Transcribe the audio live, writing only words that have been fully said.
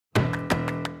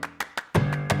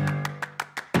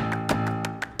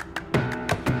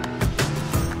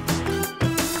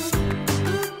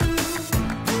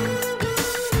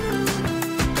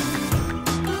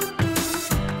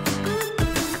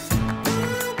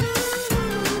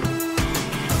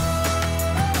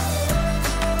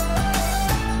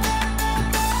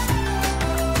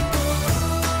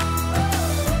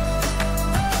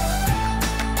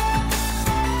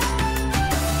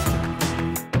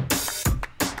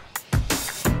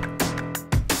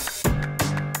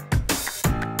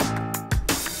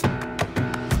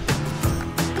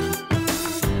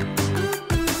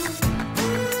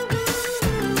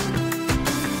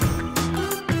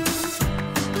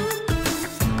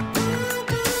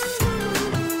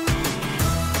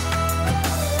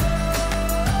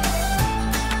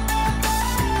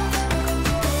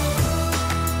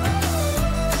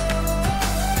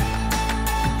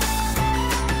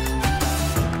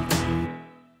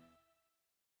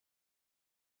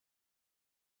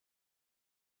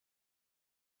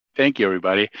Thank you,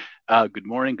 everybody. Good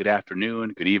morning, good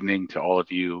afternoon, good evening to all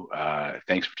of you.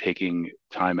 Thanks for taking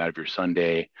time out of your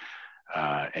Sunday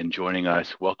and joining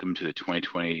us. Welcome to the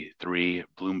 2023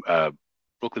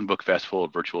 Brooklyn Book Festival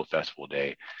Virtual Festival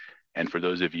Day. And for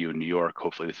those of you in New York,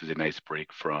 hopefully this is a nice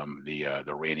break from the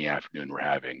rainy afternoon we're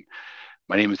having.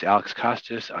 My name is Alex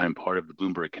Costas. I'm part of the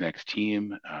Bloomberg Connects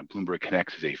team. Bloomberg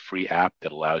Connects is a free app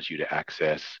that allows you to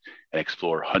access and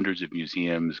explore hundreds of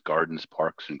museums, gardens,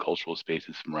 parks, and cultural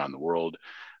spaces from around the world,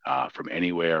 from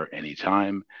anywhere,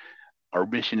 anytime. Our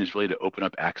mission is really to open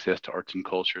up access to arts and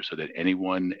culture so that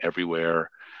anyone, everywhere,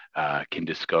 can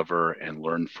discover and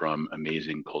learn from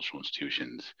amazing cultural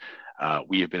institutions.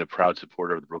 We have been a proud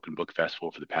supporter of the Brooklyn Book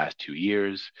Festival for the past 2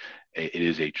 years. It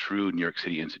is a true New York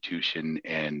City institution,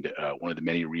 and one of the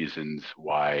many reasons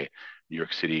why New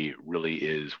York City really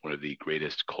is one of the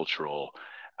greatest cultural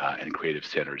and creative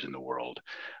centers in the world.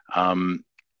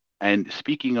 And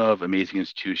speaking of amazing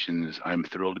institutions, I'm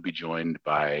thrilled to be joined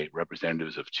by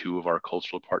representatives of two of our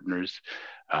cultural partners.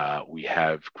 We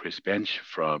have Chris Bensch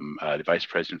from the Vice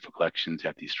President for Collections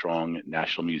at the Strong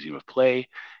National Museum of Play,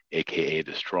 aka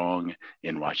the Strong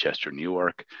in Rochester, New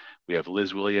York. We have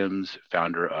Liz Williams,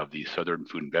 founder of the Southern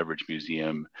Food Beverage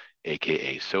Museum,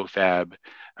 aka SOFAB,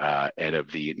 and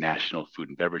of the National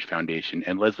Food Beverage Foundation,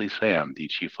 and Leslie Sam, the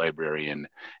Chief Librarian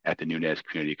at the Nunez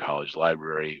Community College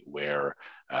Library, where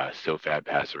SOFAB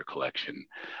has their collection.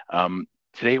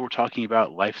 Today, we're talking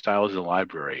about lifestyles in the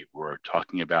library. We're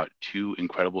talking about two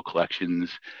incredible collections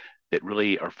that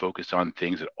really are focused on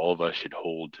things that all of us should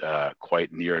hold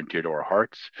quite near and dear to our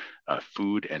hearts,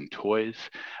 food and toys.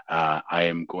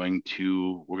 We're going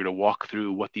to walk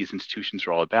through what these institutions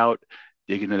are all about,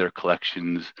 dig into their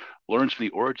collections, learn from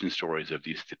the origin stories of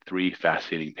these three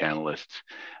fascinating panelists,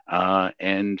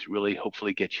 and really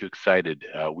hopefully get you excited.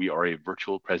 We are a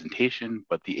virtual presentation,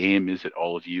 but the aim is that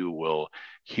all of you will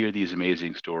hear these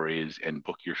amazing stories and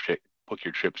book your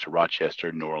trips to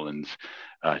Rochester, New Orleans,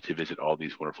 to visit all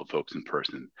these wonderful folks in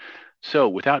person. So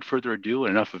without further ado,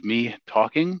 and enough of me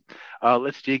talking,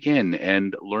 let's dig in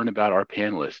and learn about our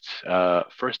panelists.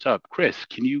 First up, Chris,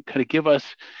 can you kind of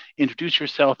introduce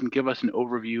yourself and give us an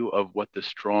overview of what the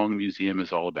Strong Museum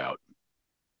is all about?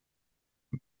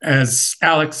 As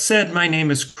Alex said, my name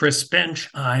is Chris Bensch.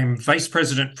 I'm Vice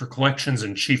President for Collections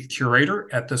and Chief Curator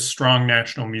at the Strong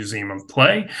National Museum of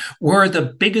Play. We're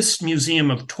the biggest museum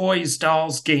of toys,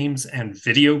 dolls, games, and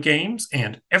video games,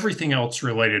 and everything else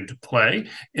related to play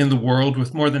in the world,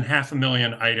 with more than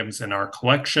 500,000 items in our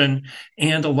collection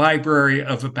and a library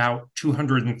of about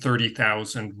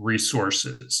 230,000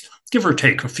 resources, give or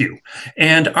take a few.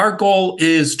 And our goal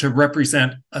is to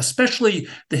represent especially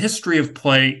the history of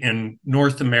play in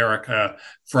North America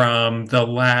from the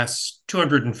last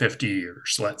 250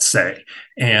 years, let's say.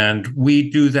 And we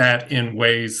do that in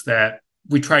ways that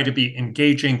we try to be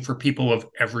engaging for people of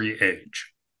every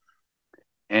age.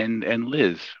 And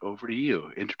Liz, over to you.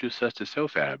 Introduce us to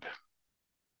SOFAB.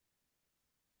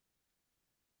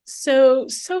 So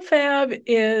SOFAB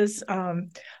is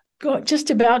just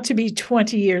about to be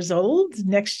 20 years old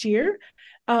next year.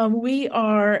 We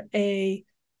are a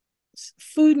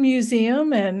food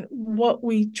museum, and what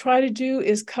we try to do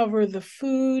is cover the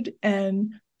food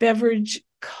and beverage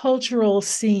cultural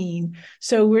scene.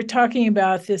 So we're talking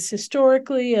about this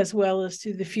historically as well as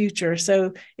to the future.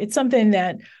 So it's something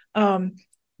that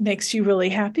makes you really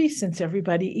happy, since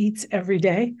everybody eats every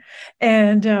day.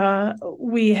 And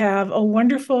we have a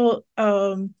wonderful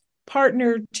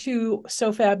partner to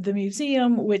SOFAB, the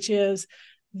museum, which is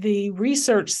the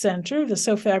research center, the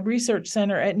SOFAB Research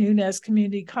Center at Nunez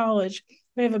Community College.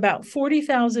 We have about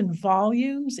 40,000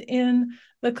 volumes in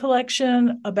the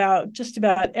collection, about just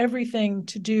about everything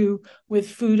to do with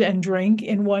food and drink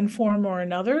in one form or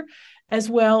another, as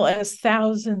well as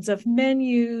thousands of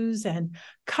menus and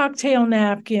cocktail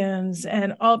napkins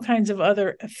and all kinds of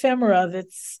other ephemera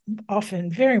that's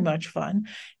often very much fun.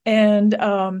 And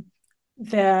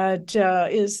that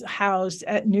is housed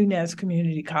at Nunez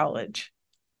Community College.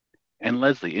 And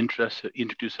Leslie,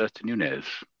 introduce us to Nunez.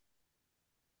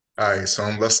 Hi, so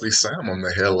I'm Leslie Sam. I'm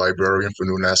the head librarian for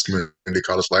Nunez Community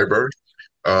College Library.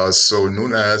 So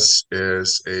Nunez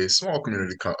is a small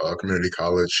community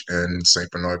college in St.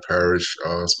 Bernard Parish,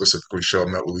 specifically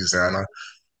Chalmette, Louisiana.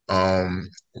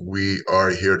 We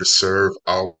are here to serve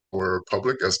our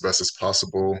public as best as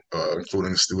possible,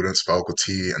 including students,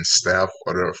 faculty, and staff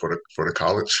for the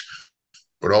college,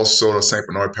 but also the St.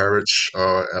 Bernard Parish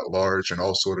at large, and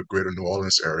also the greater New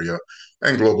Orleans area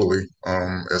and globally,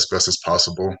 as best as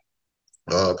possible.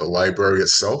 The library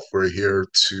itself, we're here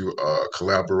to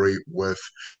collaborate with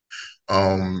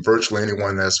virtually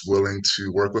anyone that's willing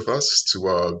to work with us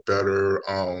to better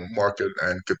market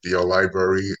and get the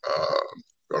library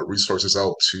resources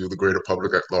out to the greater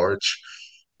public at large.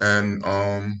 And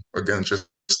again, just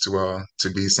to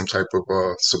be some type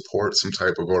of support, some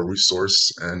type of a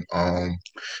resource, and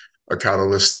a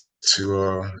catalyst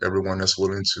to everyone that's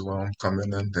willing to come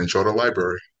in and enjoy the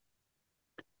library.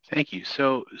 Thank you.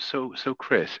 So,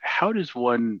 Chris, how does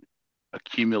one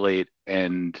accumulate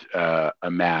and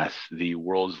amass the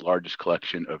world's largest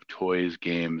collection of toys,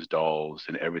 games, dolls,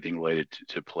 and everything related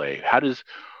to play?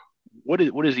 What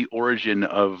is the origin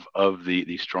of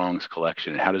the Strong's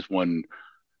collection? How does one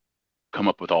come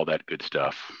up with all that good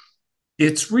stuff?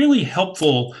 It's really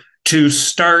helpful to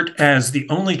start as the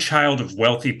only child of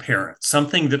wealthy parents,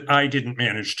 something that I didn't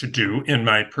manage to do in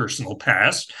my personal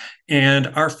past. And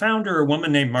our founder, a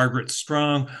woman named Margaret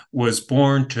Strong, was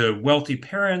born to wealthy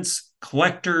parents,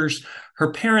 collectors.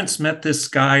 Her parents met this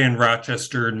guy in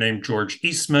Rochester named George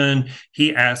Eastman.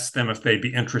 He asked them if they'd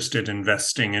be interested in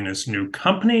investing in his new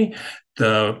company.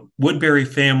 The Woodbury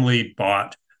family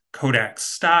bought Kodak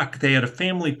stock. They had a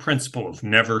family principle of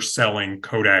never selling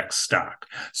Kodak stock.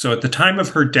 So at the time of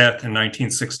her death in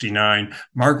 1969,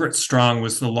 Margaret Strong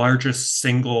was the largest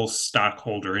single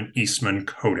stockholder in Eastman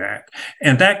Kodak.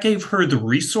 And that gave her the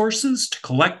resources to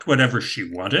collect whatever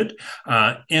she wanted.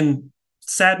 In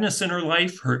sadness in her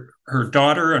life, her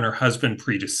daughter and her husband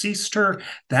predeceased her.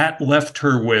 That left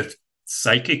her with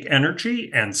psychic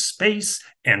energy and space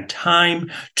and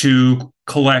time to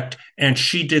collect, and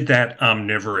she did that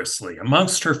omnivorously.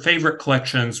 Amongst her favorite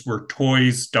collections were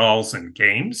toys, dolls, and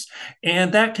games,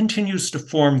 and that continues to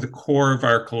form the core of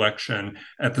our collection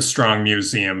at the Strong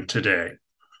Museum today.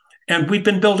 And we've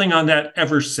been building on that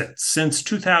ever since. Since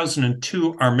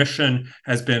 2002, our mission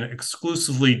has been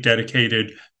exclusively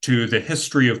dedicated to the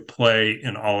history of play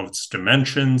in all of its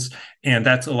dimensions. And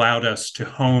that's allowed us to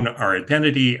hone our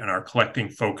identity and our collecting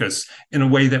focus in a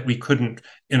way that we couldn't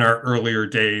in our earlier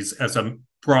days as a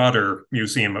broader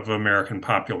museum of American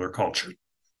popular culture.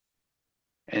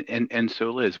 And so,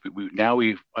 Liz, now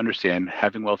we understand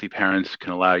having wealthy parents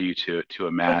can allow you to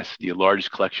amass the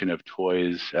largest collection of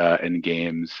toys and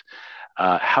games.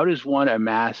 How does one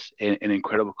amass an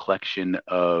incredible collection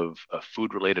of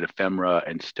food-related ephemera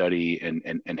and study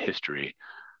and history?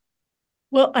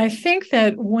 Well, I think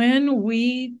that when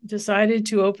we decided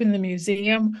to open the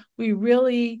museum, we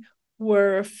really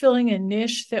were filling a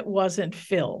niche that wasn't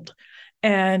filled.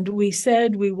 And we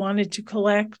said we wanted to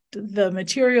collect the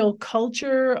material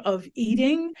culture of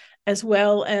eating as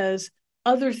well as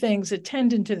other things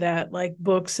attendant to that, like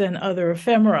books and other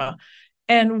ephemera.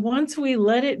 And once we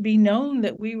let it be known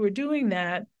that we were doing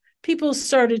that, people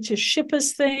started to ship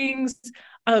us things.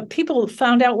 People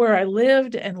found out where I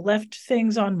lived and left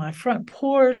things on my front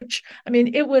porch. I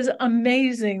mean, it was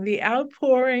amazing, the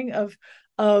outpouring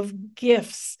of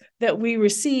gifts that we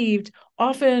received,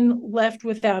 often left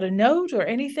without a note or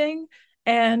anything.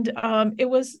 And it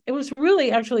was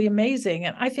really actually amazing.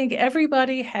 And I think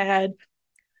everybody had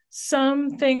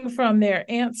something from their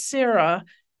Aunt Sarah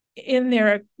in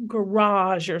their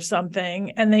garage or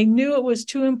something, and they knew it was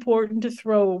too important to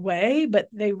throw away, but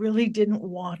they really didn't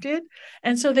want it.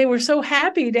 And so they were so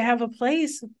happy to have a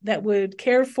place that would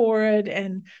care for it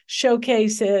and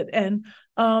showcase it and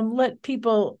let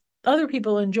other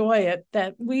people enjoy it,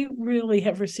 that we really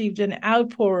have received an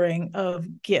outpouring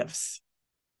of gifts.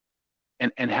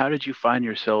 And how did you find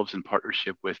yourselves in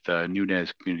partnership with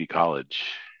Nunez Community College?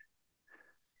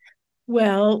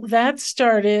 Well, that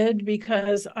started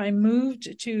because I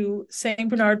moved to St.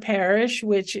 Bernard Parish,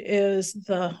 which is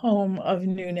the home of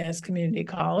Nunez Community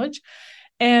College,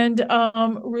 and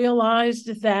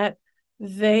realized that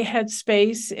they had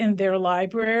space in their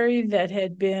library that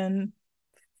had been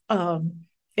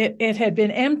it had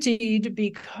been emptied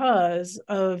because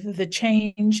of the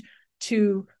change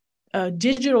to a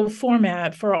digital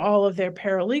format for all of their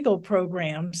paralegal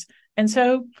programs. And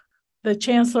so the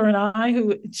chancellor and I,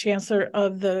 who chancellor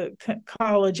of the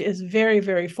college is very,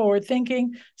 very forward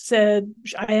thinking, said,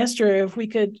 I asked her if we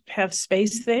could have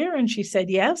space there, and she said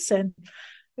yes. And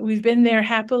we've been there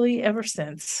happily ever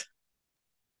since.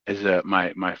 As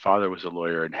my father was a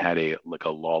lawyer and had a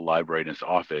law library in his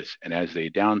office, and as they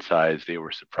downsized, they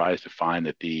were surprised to find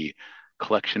that the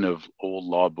collection of old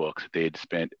law books that they had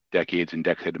spent decades and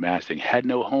decades amassing had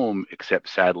no home except,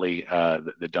 sadly,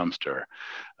 the dumpster.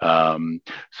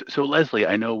 So, Leslie,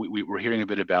 I know we were hearing a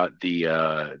bit about the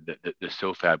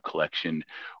SOFAB collection.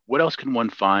 What else can one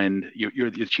find?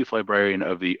 You're the chief librarian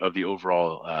of the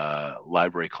overall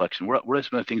library collection. What are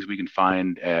some of the things we can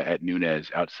find at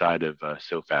Nunez outside of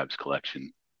SOFAB's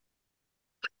collection?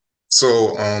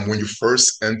 So when you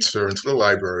first enter into the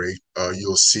library,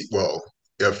 you'll see, well,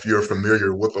 if you're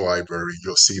familiar with the library,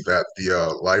 you'll see that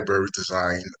the library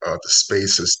design, the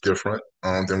space is different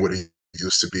than what it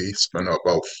used to be. It's been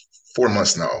about 4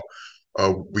 months now.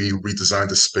 We redesigned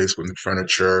the space with new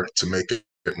furniture to make it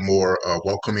more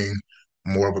welcoming,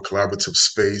 more of a collaborative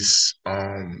space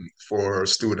for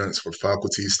students, for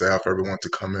faculty, staff, everyone to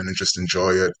come in and just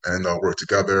enjoy it and work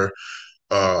together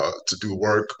to do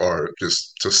work or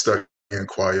just to study in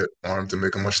quiet to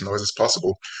make as much noise as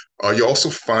possible. You also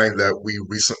find that we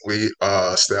recently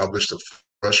established a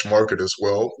fresh market as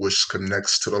well, which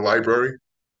connects to the library.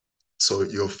 So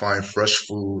you'll find fresh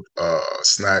food,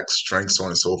 snacks, drinks, so on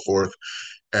and so forth.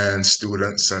 And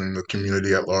students and the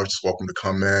community at large is welcome to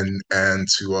come in and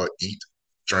to eat,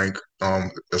 drink.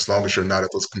 As long as you're not at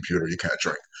this computer, you can't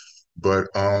drink. But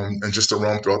and just to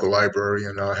roam throughout the library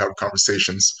and have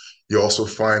conversations. You also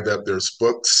find that there's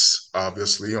books,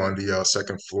 obviously, on the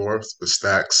second floor, the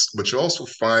stacks. But you also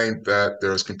find that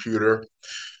there's computer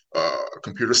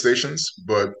stations.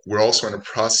 But we're also in the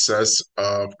process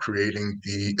of creating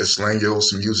the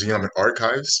Islangos Museum and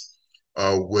Archives,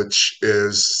 which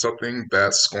is something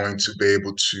that's going to be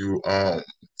able to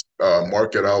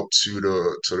market out to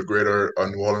the greater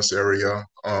New Orleans area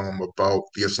about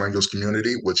the Islangos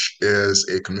community, which is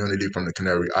a community from the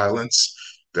Canary Islands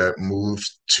that moved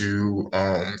to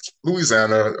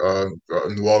Louisiana,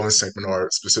 New Orleans, Saint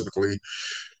Bernard specifically,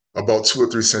 about 2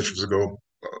 or 3 centuries ago.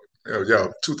 Yeah,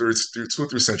 2 or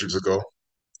 3 centuries ago,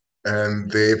 and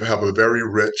they have a very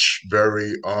rich,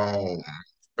 very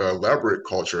elaborate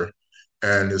culture,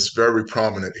 and it's very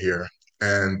prominent here.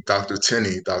 And Dr.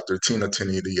 Tina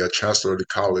Tinney, the chancellor of the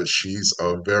college, she's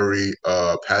very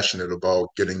passionate about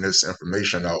getting this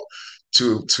information out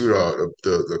to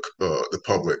the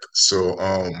public. So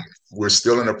we're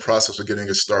still in the process of getting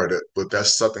it started, but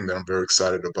that's something that I'm very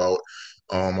excited about.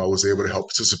 I was able to help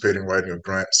participate in writing a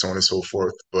grant, so on and so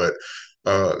forth. But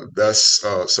that's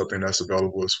something that's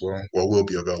available as well, or will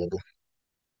be available.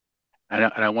 And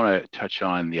I want to touch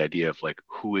on the idea of like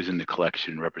who is in the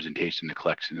collection, representation in the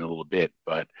collection in a little bit.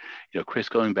 But Chris,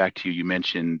 going back to you, you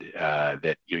mentioned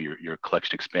that your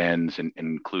collection expands and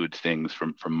includes things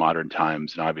from modern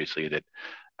times, and obviously that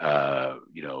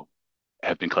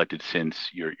have been collected since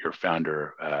your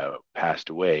founder passed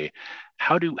away.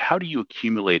 How do you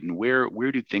accumulate, and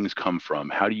where do things come from?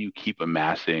 How do you keep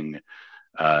amassing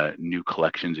new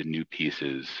collections and new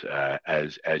pieces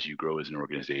as you grow as an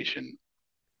organization?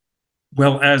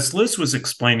 Well, as Liz was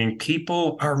explaining,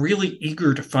 people are really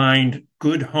eager to find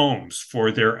good homes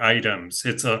for their items.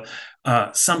 It's a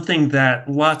something that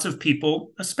lots of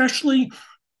people, especially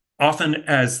often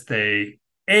as they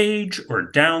age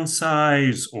or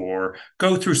downsize or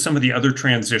go through some of the other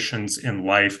transitions in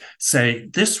life, say,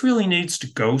 this really needs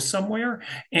to go somewhere.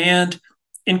 And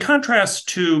in contrast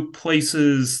to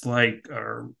places like,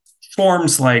 or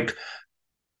forms like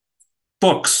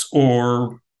books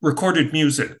or recorded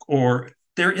music, or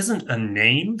there isn't a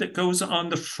name that goes on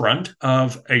the front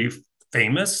of a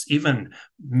famous, even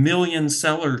million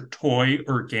seller toy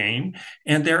or game.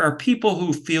 And there are people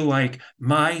who feel like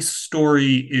my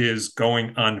story is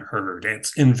going unheard.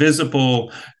 It's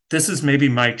invisible. This is maybe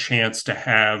my chance to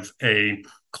have a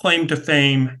claim to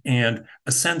fame and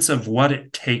a sense of what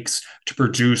it takes to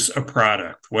produce a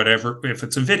product, whatever, if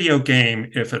it's a video game,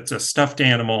 if it's a stuffed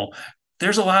animal,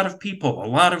 there's a lot of people, a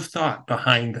lot of thought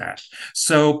behind that.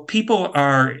 So people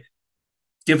are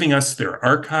giving us their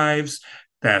archives,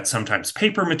 that sometimes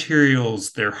paper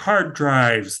materials, their hard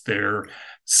drives, their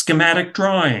schematic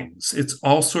drawings. It's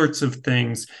all sorts of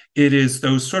things. It is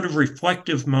those sort of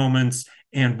reflective moments,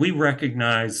 and we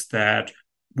recognize that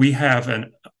we have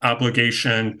an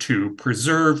obligation to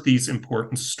preserve these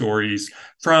important stories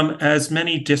from as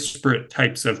many disparate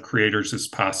types of creators as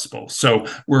possible. So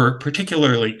we're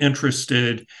particularly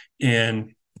interested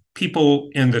in people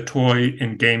in the toy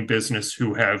and game business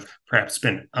who have perhaps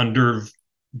been under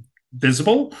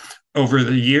visible over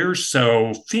the years.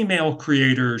 So female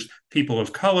creators, people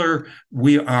of color,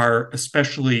 we are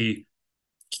especially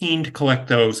keen to collect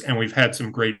those, and we've had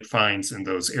some great finds in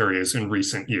those areas in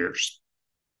recent years.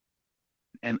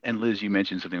 And Liz, you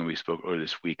mentioned something when we spoke earlier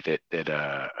this week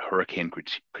that Hurricane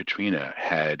Katrina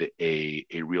had a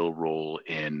real role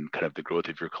in kind of the growth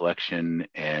of your collection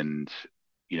and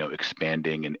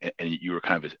expanding, and you were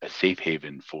kind of a safe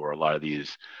haven for a lot of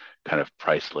these kind of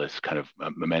priceless kind of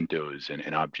mementos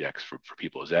and objects for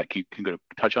people. Is that, can you go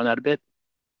touch on that a bit?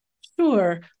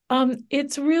 Sure.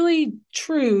 It's really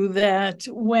true that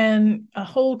when a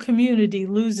whole community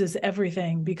loses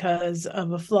everything because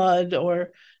of a flood or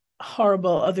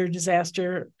horrible other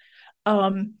disaster,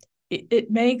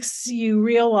 it makes you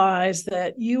realize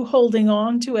that you holding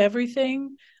on to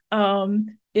everything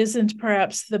isn't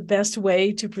perhaps the best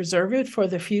way to preserve it for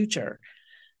the future.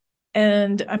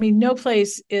 And I mean, no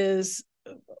place is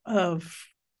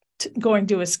going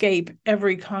to escape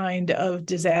every kind of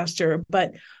disaster,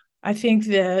 but I think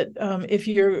that if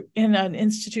you're in an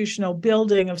institutional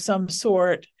building of some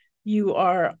sort, you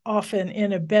are often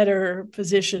in a better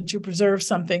position to preserve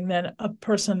something than a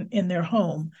person in their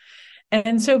home.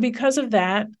 And so because of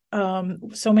that,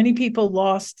 so many people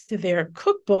lost their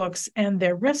cookbooks and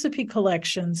their recipe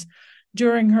collections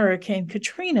during Hurricane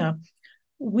Katrina.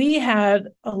 We had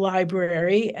a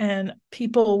library, and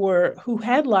people who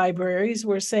had libraries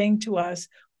were saying to us,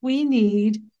 we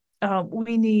need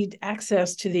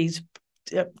access to these,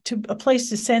 to a place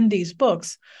to send these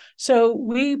books. So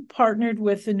we partnered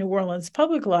with the New Orleans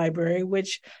Public Library,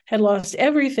 which had lost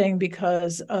everything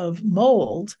because of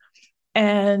mold,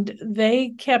 and they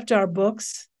kept our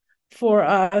books for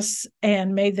us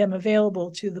and made them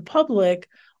available to the public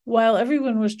while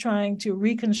everyone was trying to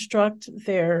reconstruct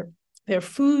their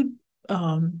food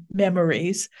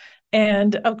memories.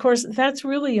 And of course, that's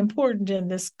really important in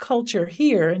this culture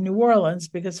here in New Orleans,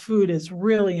 because food is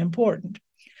really important.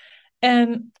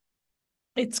 And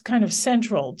it's kind of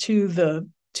central to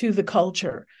the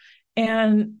culture.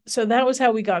 And so that was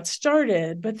how we got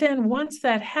started. But then once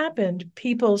that happened,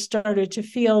 people started to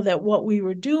feel that what we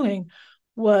were doing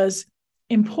was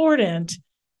important.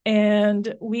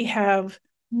 And we have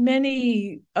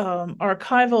many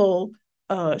archival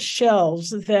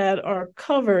shelves that are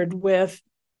covered with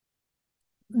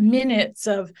minutes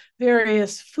of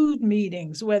various food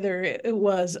meetings, whether it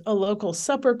was a local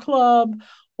supper club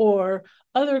or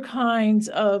other kinds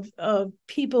of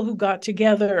people who got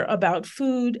together about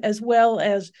food, as well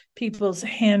as people's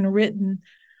handwritten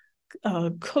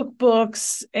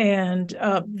cookbooks and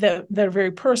that are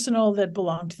very personal, that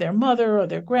belong to their mother or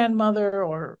their grandmother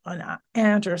or an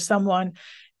aunt or someone.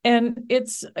 And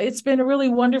it's been really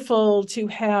wonderful to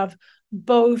have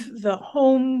both the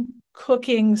home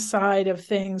cooking side of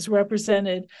things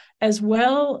represented, as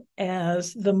well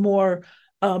as the more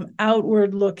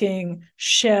outward-looking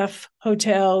chef,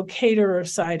 hotel, caterer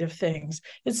side of things.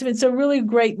 It's a really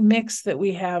great mix that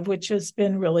we have, which has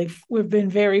been we've been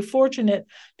very fortunate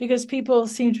because people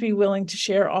seem to be willing to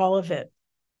share all of it.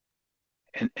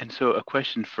 And so a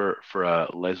question for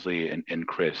Leslie and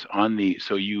Chris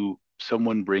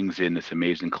someone brings in this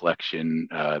amazing collection.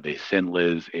 They send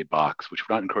Liz a box, which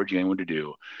we're not encouraging anyone to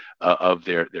do, of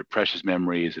their precious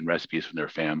memories and recipes from their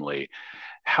family.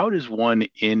 How does one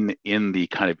in the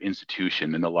kind of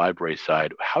institution in the library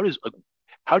side, how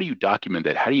do you document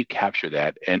that? How do you capture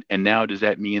that? And now does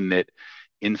that mean that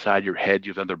inside your head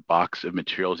you have another box of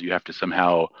materials you have to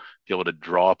somehow be able to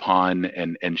draw upon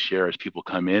and share as people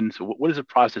come in? So what is the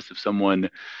process of someone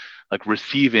like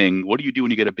receiving? What do you do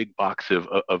when you get a big box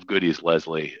of goodies,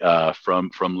 Leslie,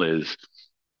 from Liz?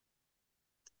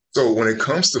 So when it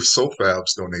comes to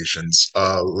SoFab's donations,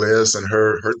 Liz and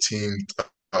her team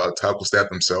tackles that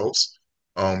themselves.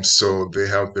 So they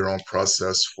have their own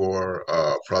process for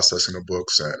processing the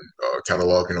books and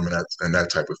cataloging them and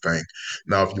that type of thing.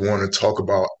 Now, if you want to talk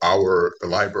about the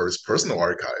library's personal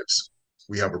archives,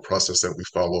 we have a process that we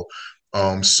follow.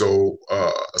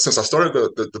 Since I started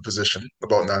the position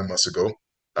about 9 months ago,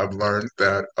 I've learned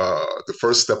that the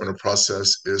first step in the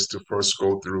process is to first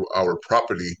go through our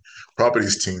properties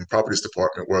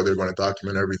department, where they're going to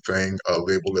document everything,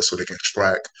 label it so they can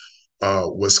track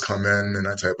what's come in and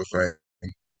that type of thing.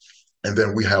 And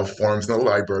then we have forms in the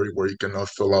library where you can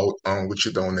fill out what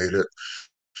you donated,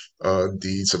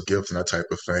 deeds of gift and that type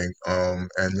of thing,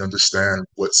 and you understand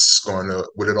what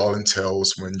it all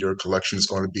entails when your collection is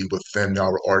going to be within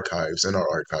our archives, in our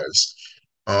archives.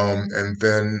 And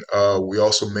then we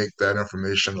also make that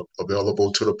information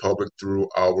available to the public through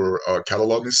our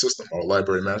cataloging system, our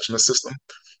library management system.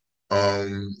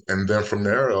 And then from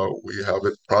there, we have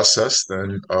it processed,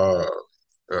 and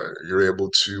you're able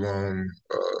to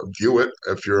view it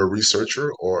if you're a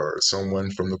researcher or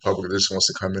someone from the public that just wants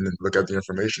to come in and look at the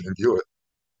information and view it.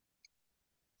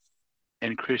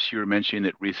 And Chris, you were mentioning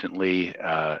that recently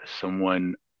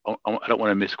someone, I don't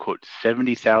want to misquote,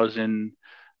 70,000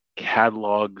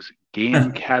 catalogs,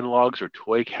 game catalogs or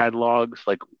toy catalogs.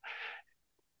 Like,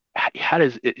 how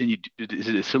does it, is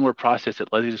it a similar process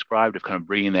that Leslie described of kind of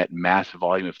bringing that massive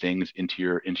volume of things into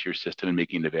your system and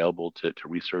making it available to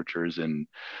researchers and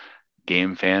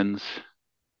game fans?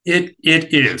 It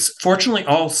is. Fortunately,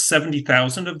 all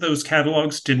 70,000 of those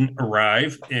catalogs didn't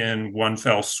arrive in one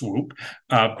fell swoop,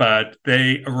 but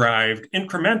they arrived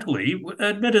incrementally,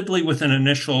 admittedly with an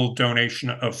initial donation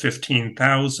of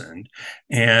 15,000.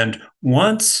 And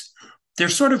once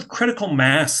there's sort of critical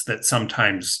mass that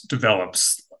sometimes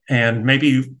develops. And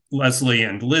maybe Leslie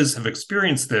and Liz have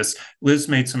experienced this. Liz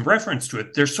made some reference to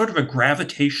it. There's sort of a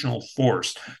gravitational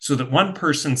force, so that one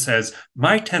person says,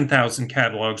 my 10,000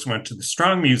 catalogs went to the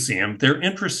Strong Museum. They're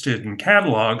interested in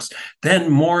catalogs.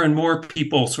 Then more and more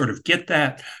people sort of get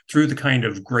that through the kind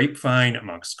of grapevine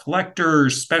amongst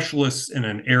collectors, specialists in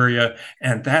an area.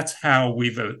 And that's how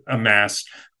we've amassed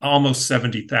almost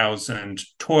 70,000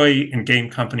 toy and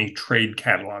game company trade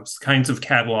catalogs, the kinds of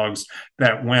catalogs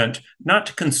that went not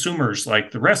to consumers like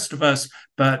the rest of us,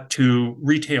 but to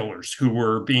retailers who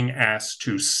were being asked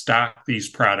to stock these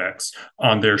products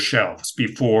on their shelves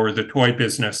before the toy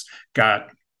business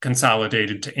got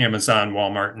consolidated to Amazon,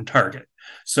 Walmart, and Target.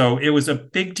 So it was a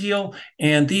big deal.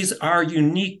 And these are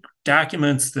unique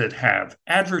documents that have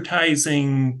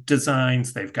advertising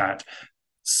designs. They've got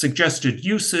suggested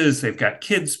uses, they've got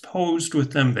kids posed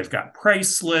with them, they've got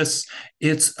price lists.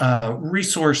 It's a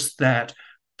resource that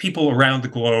people around the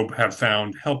globe have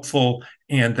found helpful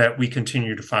and that we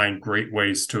continue to find great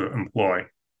ways to employ.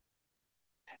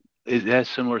 Is that a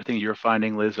similar thing you're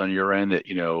finding, Liz, on your end, that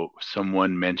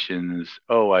someone mentions,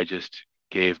 oh, I just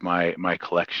gave my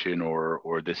collection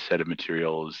or this set of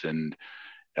materials and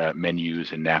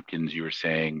menus and napkins you were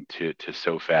saying to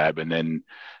SoFab, and then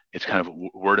it's kind of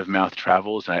word of mouth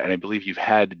travels. And I believe you've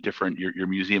had your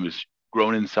museum has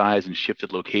grown in size and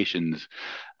shifted locations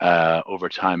over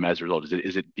time as a result.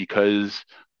 Is it because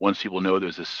once people know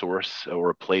there's a source or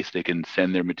a place they can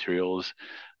send their materials,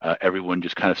 everyone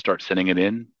just kind of starts sending it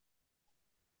in?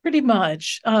 Pretty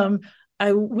much.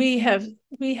 We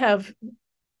have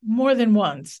more than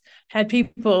once had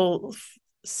people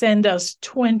send us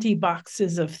 20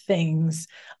 boxes of things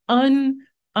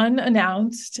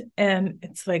unannounced, and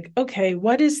it's like, okay,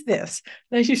 what is this?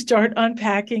 Then you start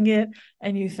unpacking it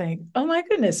and you think, oh my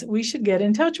goodness, we should get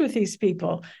in touch with these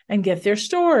people and get their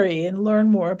story and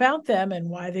learn more about them and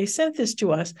why they sent this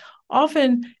to us.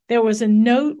 Often there was a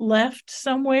note left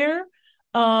somewhere,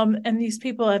 and these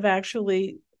people have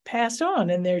actually passed on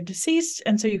and they're deceased,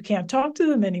 and so you can't talk to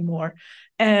them anymore.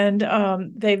 And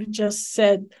they've just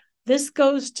said, this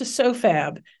goes to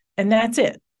SoFab, and that's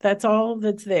it. That's all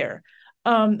that's there.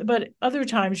 But other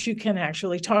times you can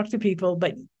actually talk to people.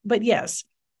 But yes,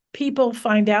 people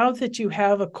find out that you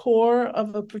have a core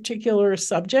of a particular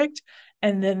subject,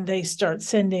 and then they start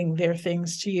sending their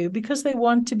things to you because they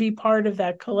want to be part of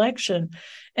that collection.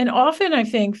 And often I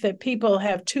think that people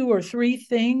have 2 or 3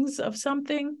 things of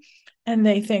something, and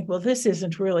they think, well, this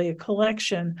isn't really a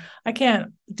collection. I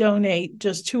can't donate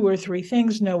just 2 or 3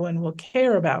 things. No one will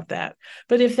care about that.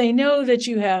 But if they know that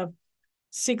you have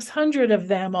 600 of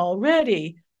them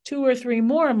already, 2 or 3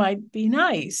 more might be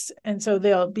nice. And so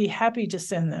they'll be happy to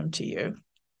send them to you.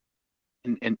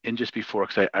 And just before,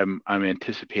 because I'm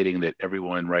anticipating that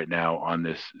everyone right now on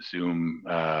this Zoom,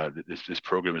 this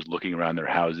program is looking around their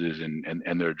houses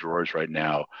and their drawers right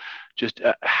now. Just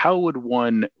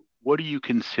what do you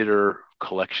consider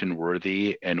collection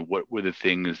worthy, and what were the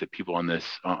things that people on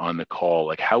the call,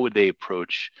 like how would they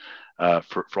approach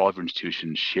for all of your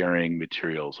institutions sharing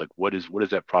materials? Like what does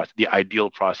that process, the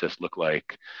ideal process, look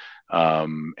like?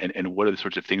 And what are the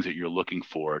sorts of things that you're looking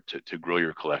for to grow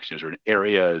your collection? Is there an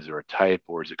area, is there a type,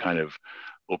 or is it kind of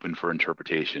open for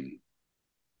interpretation?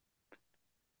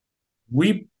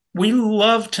 We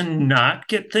love to not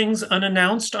get things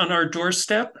unannounced on our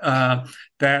doorstep.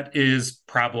 That is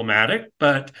problematic,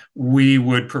 but we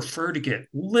would prefer to get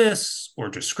lists or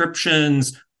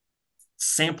descriptions.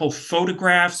 Sample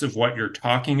photographs of what you're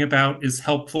talking about is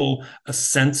helpful. A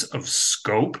sense of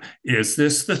scope. Is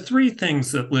this the 3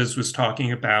 things that Liz was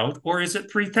talking about, or is it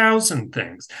 3,000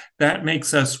 things? That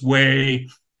makes us weigh,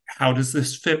 how does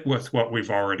this fit with what we've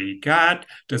already got?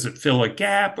 Does it fill a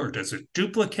gap, or does it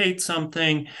duplicate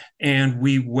something? And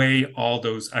we weigh all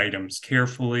those items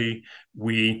carefully.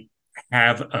 We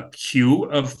have a queue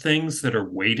of things that are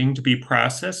waiting to be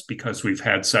processed because we've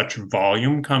had such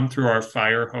volume come through our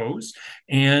fire hose.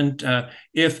 And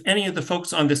if any of the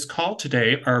folks on this call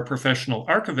today are professional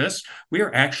archivists, we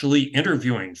are actually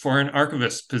interviewing for an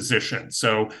archivist position.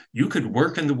 So you could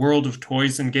work in the world of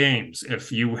toys and games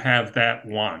if you have that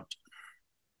want.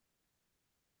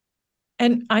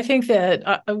 And I think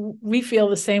that we feel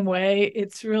the same way.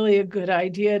 It's really a good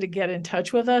idea to get in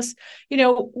touch with us.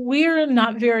 We're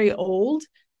not very old.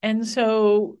 And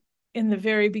so in the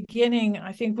very beginning,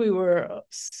 I think we were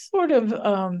sort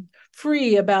of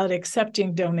free about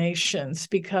accepting donations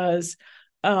because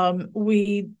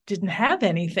we didn't have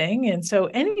anything. And so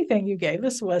anything you gave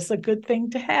us was a good thing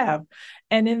to have.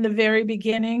 And in the very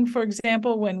beginning, for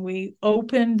example, when we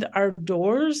opened our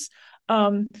doors,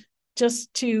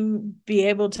 just to be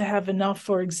able to have enough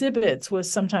for exhibits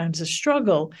was sometimes a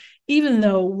struggle, even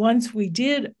though once we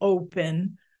did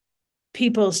open,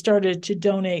 people started to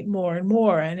donate more and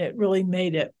more, and it really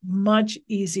made it much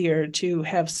easier to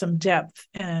have some depth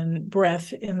and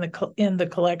breadth in the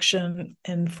collection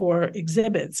and for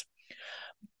exhibits.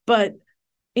 But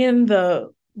in the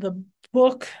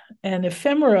book and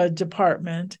ephemera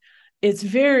department, it's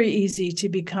very easy to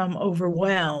become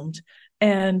overwhelmed.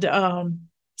 And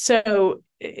so,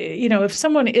 if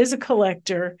someone is a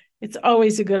collector, it's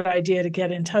always a good idea to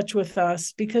get in touch with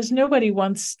us, because nobody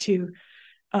wants to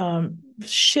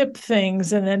ship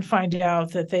things and then find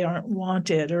out that they aren't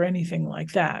wanted or anything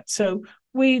like that. So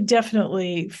we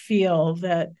definitely feel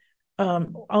that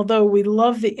although we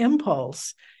love the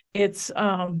impulse, it's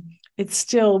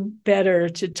still better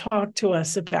to talk to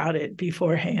us about it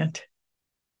beforehand.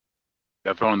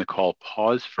 Everyone on the call,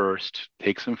 pause first,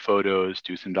 take some photos,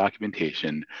 do some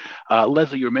documentation.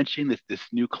 Leslie, you were mentioning this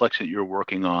new collection that you're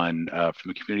working on from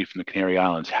the community from the Canary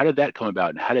Islands. How did that come about,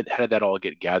 and how did that all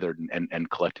get gathered and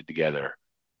collected together?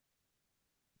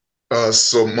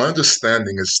 So my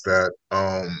understanding is that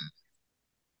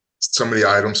some of the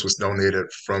items was donated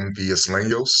from the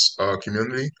Isleños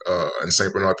community in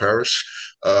St. Bernard Parish.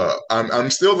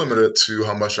 I'm still limited to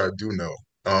how much I do know,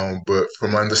 but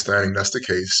from my understanding, that's the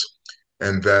case,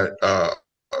 and that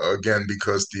again,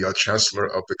 because the chancellor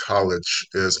of the college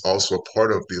is also a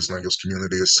part of the Isleños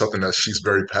community, is something that she's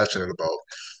very passionate about.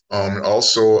 And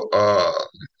also, uh,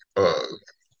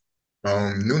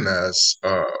 Nunez.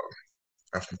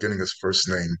 I'm forgetting his first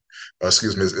name.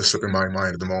 Excuse me, it's slipping my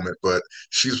mind at the moment. But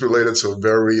she's related to a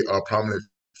very prominent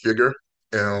figure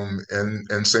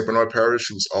in St. Bernard Parish,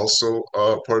 who's also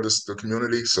part of the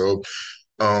community. So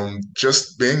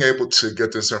just being able to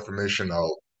get this information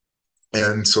out,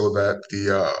 and so that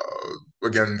the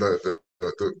again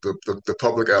the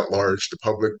public at large, the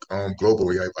public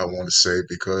globally, I want to say,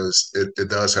 because it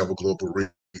does have a global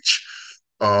reach.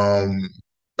 Um,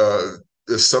 uh,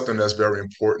 is something that's very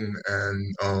important,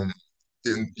 and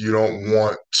you don't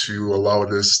want to allow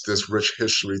this rich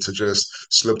history to just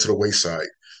slip to the wayside.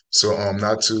 So,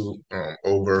 not to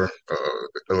over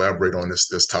elaborate on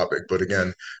this topic, but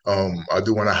again, I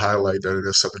do want to highlight that it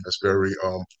is something that's very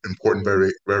important,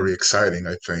 very very exciting,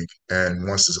 I think. And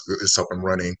once it's up and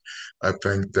running, I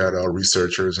think that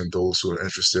researchers and those who are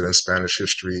interested in Spanish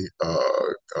history,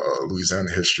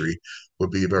 Louisiana history,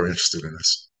 would be very interested in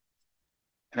this.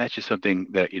 And that's just something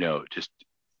that, just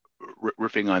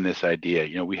riffing on this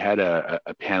idea, we had a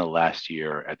panel last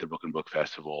year at the Brooklyn Book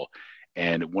Festival,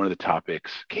 and one of the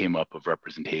topics came up of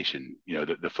representation.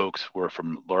 The folks were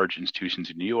from large institutions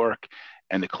in New York,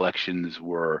 and the collections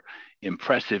were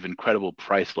impressive, incredible,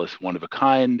 priceless, one of a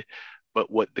kind.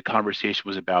 But what the conversation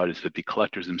was about is that the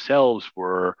collectors themselves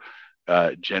were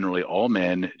generally all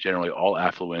men, generally all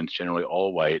affluent, generally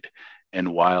all white.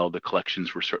 And while the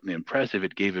collections were certainly impressive,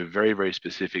 it gave a very, very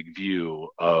specific view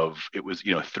of it was,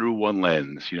 through one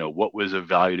lens, what was of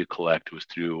value to collect was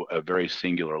through a very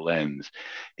singular lens.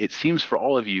 It seems for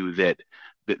all of you that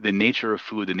the nature of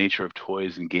food, the nature of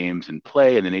toys and games and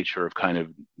play, and the nature of kind of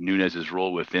Nunez's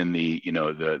role within the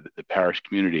parish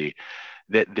community,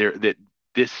 that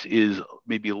this is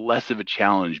maybe less of a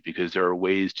challenge because there are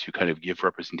ways to kind of give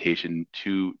representation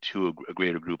to a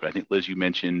greater group. I think, Liz, you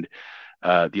mentioned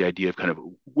the idea of kind of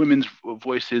women's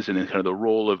voices, and then kind of the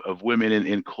role of women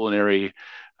in culinary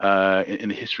in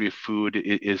the history of food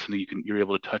is something you're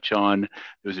able to touch on. There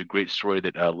was a great story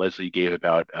that Leslie gave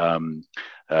about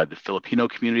the Filipino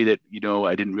community that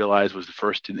I didn't realize was the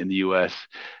first in the U.S.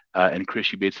 And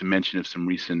Chris, you made some mention of some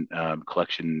recent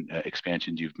collection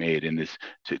expansions you've made in this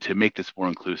to make this more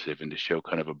inclusive and to show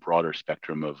kind of a broader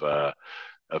spectrum of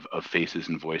faces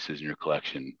and voices in your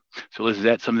collection. So, Liz, is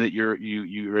that something that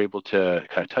you're able to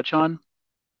kind of touch on?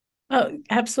 Oh,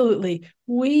 absolutely.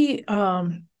 We're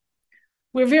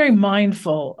very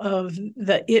mindful of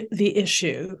the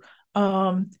issue,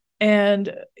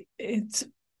 and it's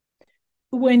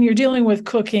when you're dealing with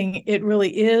cooking, it really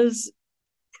is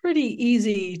pretty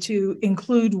easy to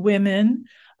include women,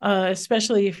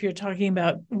 especially if you're talking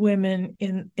about women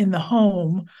in the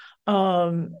home.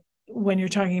 When you're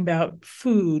talking about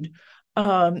food.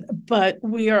 But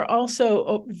we are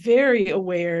also very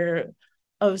aware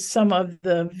of some of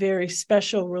the very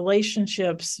special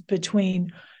relationships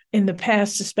in the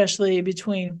past, especially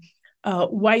between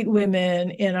white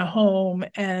women in a home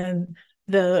and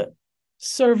the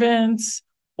servants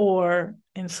or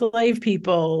enslaved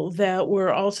people that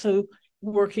were also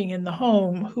working in the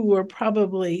home, who were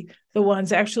probably the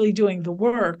ones actually doing the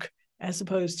work as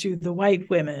opposed to the white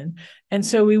women. And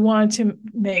so we want to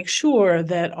make sure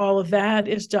that all of that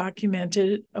is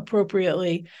documented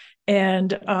appropriately,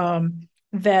 and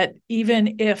that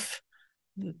even if,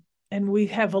 and we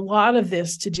have a lot of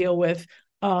this to deal with,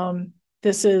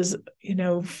 this is,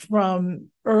 from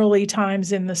early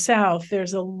times in the South,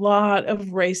 there's a lot of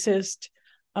racist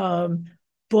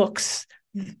books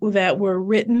that were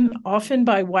written often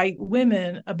by white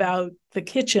women about the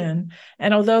kitchen.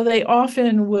 And although they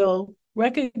often will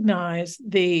recognize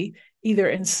the either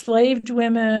enslaved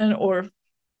women or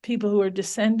people who are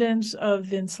descendants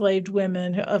of enslaved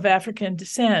women of African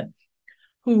descent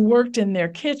who worked in their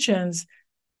kitchens,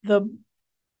 the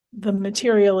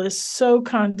material is so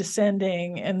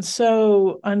condescending and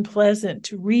so unpleasant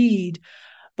to read,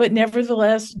 but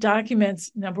nevertheless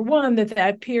documents, number one,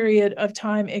 that period of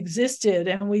time existed,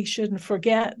 and we shouldn't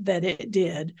forget that it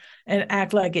did and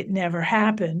act like it never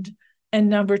happened. And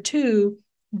number two,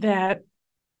 that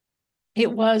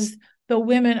it was the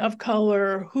women of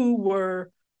color who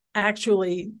were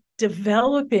actually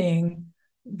developing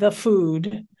the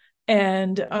food,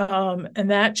 and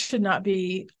that should not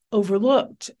be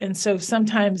overlooked. And so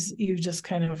sometimes you just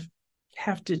kind of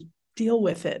have to deal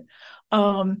with it.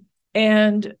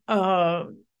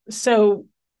 So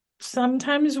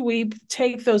sometimes we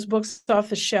take those books off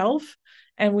the shelf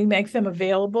and we make them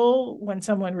available when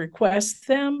someone requests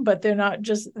them, but they're not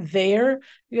just there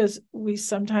because we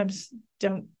sometimes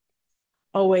don't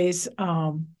always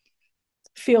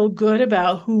feel good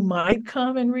about who might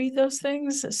come and read those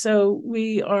things. So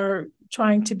we are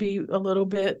trying to be a little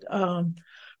bit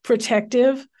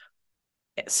protective.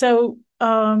 So,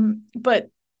 but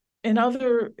in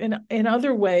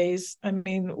other ways, I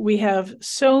mean, we have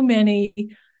so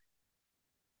many.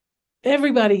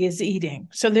 Everybody is eating,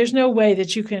 so there's no way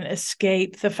that you can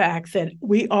escape the fact that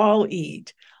we all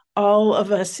eat. All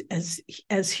of us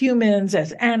as humans,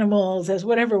 as animals, as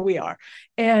whatever we are,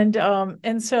 and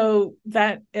so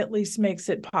that at least makes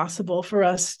it possible for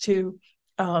us to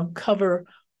cover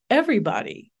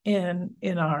everybody in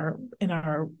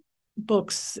our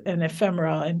books and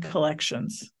ephemera and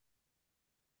collections.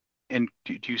 And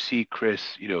do you see, Chris,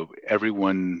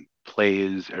 everyone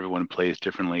plays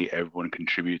differently, everyone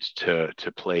contributes to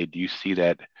play. Do you see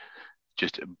that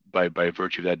just by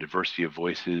virtue of that diversity of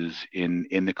voices in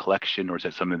the collection, or is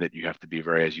that something that you have to be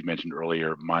very, as you mentioned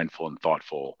earlier, mindful and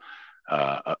thoughtful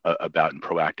about and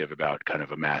proactive about kind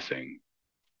of amassing?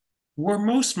 We're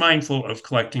most mindful of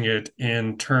collecting it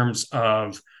in terms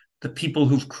of the people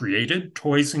who've created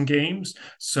toys and games.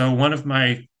 So one of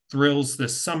my thrills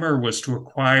this summer was to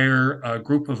acquire a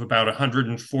group of about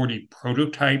 140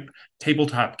 prototype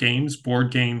tabletop games,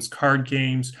 board games, card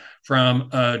games from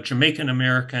a Jamaican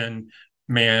American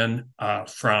man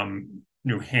from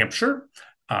New Hampshire.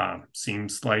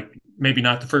 Seems like maybe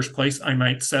not the first place I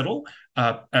might settle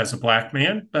as a Black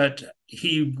man, but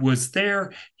he was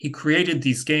there. He created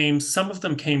these games. Some of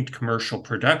them came to commercial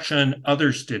production,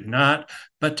 others did not.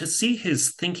 But to see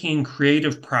his thinking,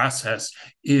 creative process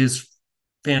is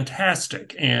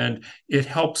fantastic, and it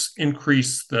helps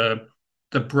increase the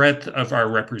breadth of our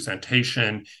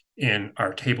representation in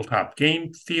our tabletop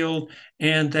game field.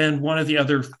 And then one of the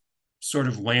other sort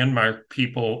of landmark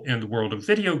people in the world of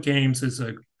video games is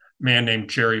a man named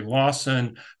Jerry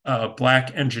Lawson, a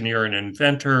Black engineer and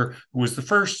inventor, who was the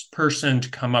first person to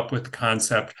come up with the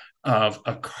concept of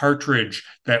a cartridge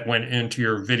that went into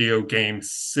your video game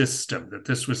system, that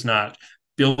this was not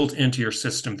built into your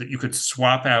system, that you could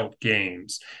swap out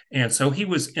games. And so he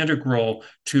was integral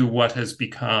to what has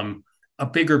become a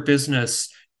bigger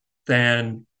business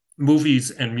than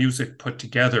movies and music put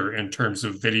together in terms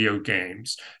of video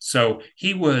games. So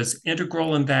he was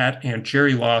integral in that. And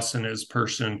Jerry Lawson is a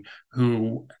person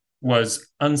who was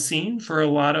unseen for a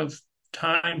lot of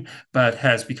time, but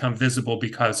has become visible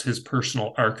because his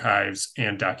personal archives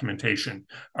and documentation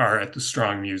are at the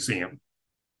Strong Museum.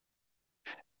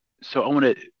 So I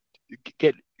want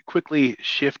to quickly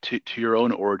shift to your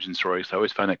own origin story. So I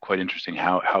always find that quite interesting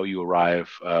how you arrive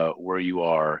where you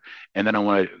are, and then I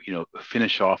want to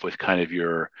finish off with kind of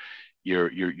your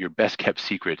best kept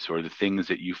secrets, or the things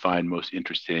that you find most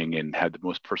interesting and have the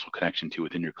most personal connection to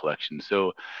within your collection.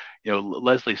 So,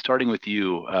 Leslie, starting with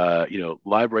you,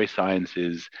 library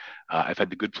sciences. I've had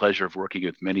the good pleasure of working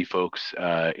with many folks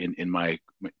in my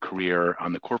career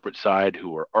on the corporate side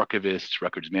who are archivists,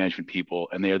 records management people,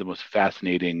 and they are the most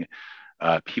fascinating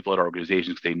people at our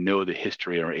organizations. They know the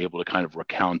history and are able to kind of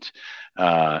recount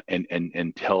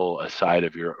and tell a side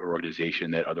of your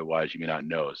organization that otherwise you may not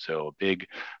know. So big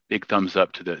thumbs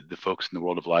up to the folks in the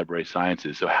world of library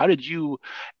sciences. So how did you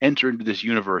enter into this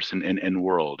universe and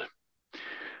world?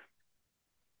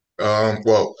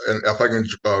 Well, and if I can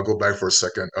go back for a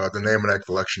second, the name of that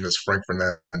collection is Frank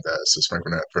Fernandez. It's Frank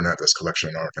Fernandez collection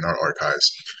in our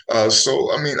archives.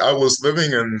 So, I mean, I was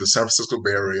living in the San Francisco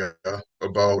Bay Area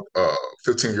about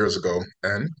 15 years ago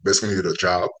and basically needed a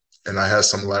job. And I had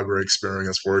some library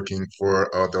experience working for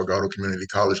Delgado Community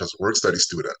College as a work study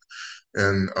student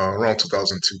in around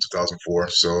 2002, 2004.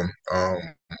 So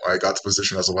I got the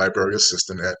position as a library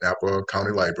assistant at Napa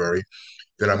County Library.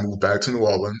 Then I moved back to New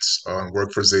Orleans,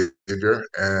 worked for Xavier,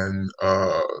 and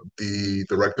the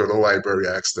director of the library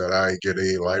asked that I get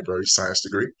a library science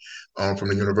degree from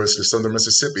the University of Southern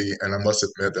Mississippi. And I must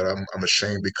admit that I'm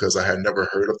ashamed because I had never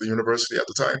heard of the university at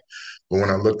the time. But when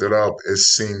I looked it up, it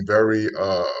seemed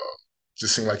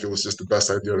just seemed like it was just the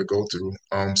best idea to go through.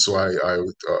 So I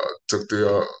took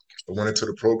went into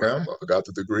the program, got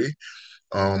the degree.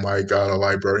 I got a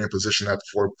librarian position at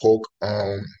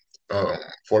um,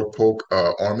 Fort Polk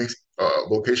Army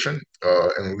location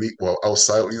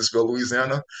outside Leesville,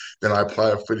 Louisiana. Then I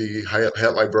applied for the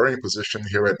head librarian position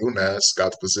here at Nunez,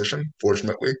 got the position,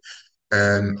 fortunately.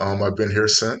 And I've been here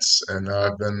since, and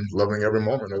I've been loving every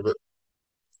moment of it.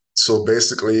 So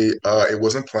basically, it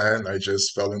wasn't planned. I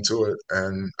just fell into it,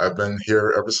 and I've been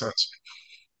here ever since.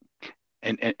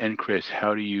 And Chris,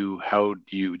 how do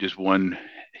you does one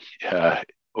uh,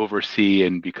 oversee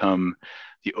and become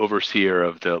the overseer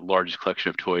of the largest collection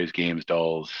of toys, games,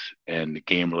 dolls, and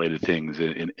game related things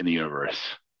in the universe?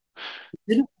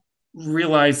 Didn't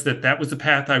realize that that was the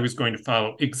path I was going to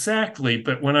follow exactly.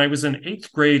 But when I was in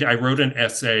eighth grade, I wrote an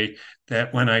essay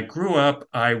that when I grew up,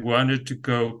 I wanted to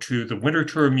go to the Winter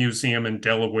Tour Museum in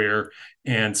Delaware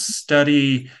and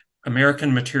study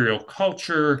American material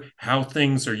culture, how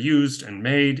things are used and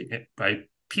made by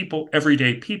people,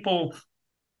 everyday people,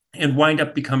 and wind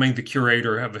up becoming the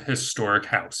curator of a historic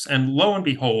house. And lo and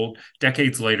behold,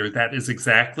 decades later, that is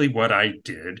exactly what I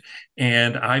did.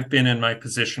 And I've been in my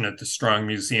position at the Strong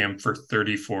Museum for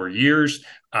 34 years.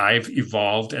 I've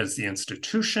evolved as the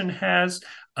institution has.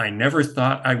 I never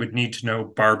thought I would need to know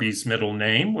Barbie's middle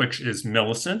name, which is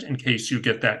Millicent, in case you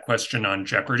get that question on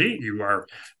Jeopardy.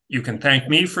 You can thank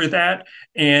me for that.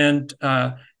 And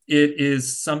it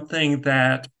is something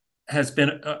that has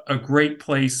been a great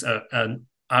place,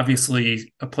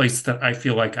 obviously a place that I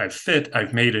feel like I've fit,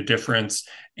 I've made a difference,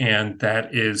 and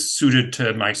that is suited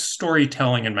to my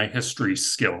storytelling and my history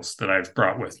skills that I've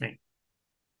brought with me.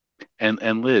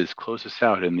 And Liz, close us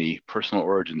out in the personal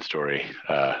origin story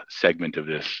segment of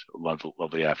this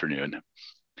lovely afternoon.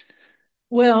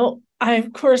 Well, I,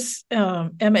 of course,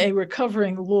 am a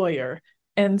recovering lawyer.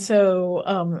 And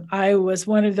so I was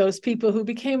one of those people who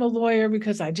became a lawyer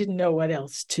because I didn't know what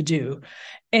else to do.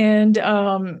 And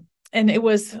I'm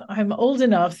old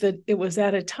enough that it was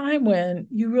at a time when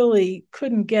you really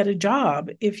couldn't get a job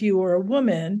if you were a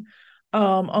woman,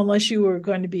 unless you were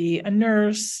going to be a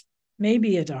nurse,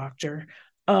 maybe a doctor,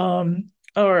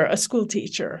 or a school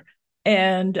teacher.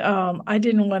 And I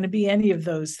didn't want to be any of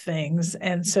those things.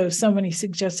 And so somebody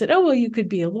suggested, oh, well, you could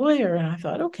be a lawyer. And I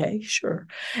thought, okay, sure.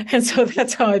 And so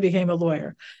that's how I became a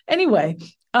lawyer. Anyway,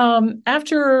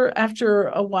 after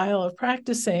a while of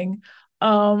practicing,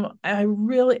 I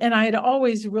had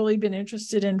always really been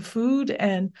interested in food.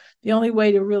 And the only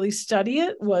way to really study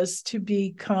it was to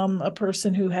become a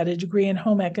person who had a degree in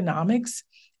home economics.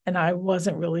 And I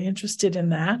wasn't really interested in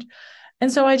that.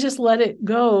 And so I just let it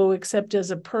go, except as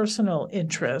a personal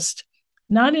interest,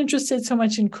 not interested so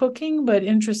much in cooking, but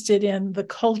interested in the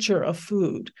culture of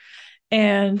food.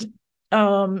 And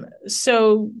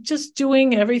so just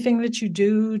doing everything that you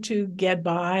do to get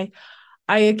by,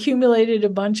 I accumulated a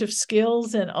bunch of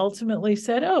skills and ultimately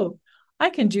said, oh,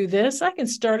 I can do this. I can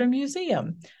start a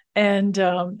museum. And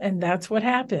that's what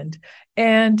happened.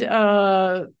 And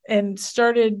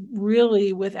started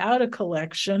really without a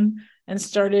collection and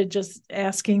started just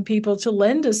asking people to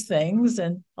lend us things.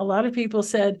 And a lot of people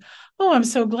said, oh, I'm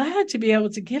so glad to be able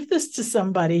to give this to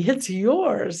somebody. It's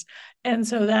yours. And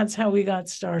so that's how we got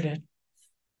started.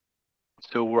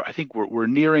 So I think we're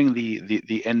nearing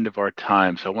the end of our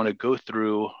time. So I want to go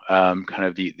through kind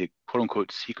of the quote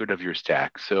unquote secret of your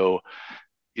stack. So,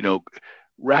 you know,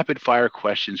 rapid fire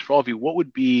questions for all of you. What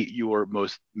would be your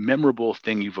most memorable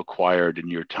thing you've acquired in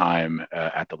your time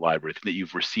at the library, thing that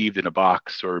you've received in a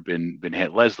box or been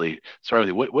had? Leslie,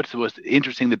 sorry, what's the most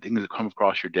interesting thing that come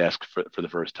across your desk for the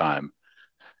first time?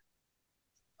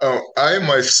 I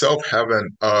myself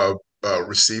haven't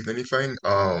received anything.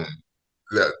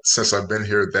 That since I've been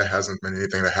here, that hasn't been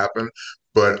anything that happened.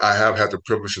 But I have had the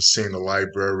privilege of seeing the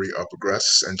library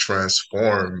progress and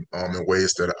transform in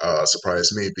ways that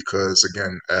surprise me. Because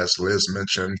again, as Liz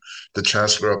mentioned, the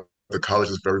chancellor of the college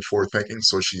is very forward thinking,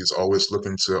 so she's always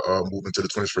looking to move into the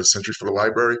 21st century for the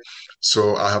library.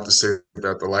 So I have to say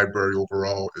that the library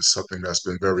overall is something that's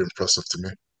been very impressive to me.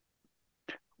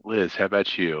 Liz, how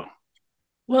about you?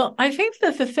 Well, I think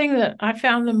that the thing that I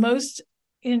found the most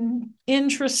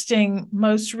interesting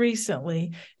most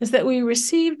recently is that we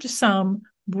received some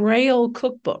Braille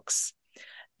cookbooks.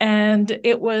 And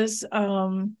it was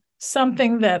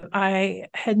something that I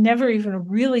had never even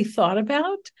really thought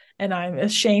about. And I'm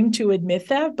ashamed to admit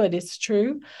that, but it's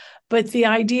true. But the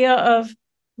idea of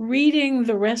reading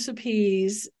the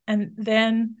recipes and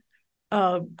then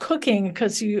cooking,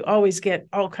 because you always get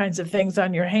all kinds of things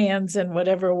on your hands and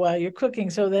whatever while you're cooking.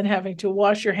 So then having to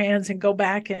wash your hands and go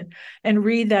back and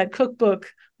read that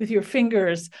cookbook with your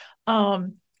fingers.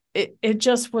 It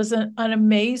just was an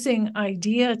amazing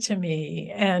idea to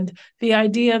me. And the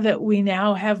idea that we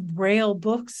now have Braille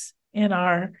books in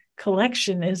our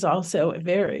collection is also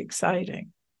very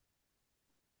exciting.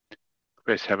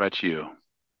 Chris, how about you?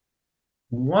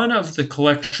 One of the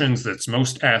collections that's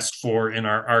most asked for in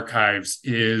our archives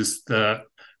is the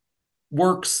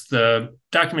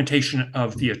documentation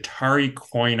of the Atari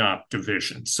coin-op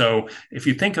division. So if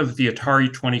you think of the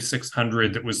Atari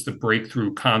 2600 that was the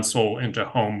breakthrough console into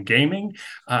home gaming,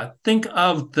 think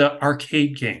of the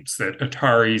arcade games that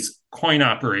Atari's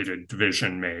coin-operated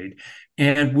division made.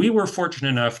 And we were fortunate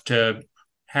enough to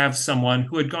have someone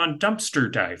who had gone dumpster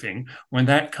diving when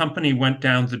that company went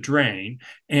down the drain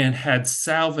and had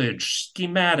salvaged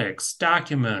schematics,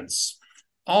 documents,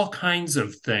 all kinds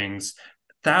of things,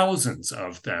 thousands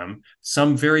of them,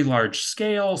 some very large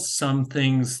scale, some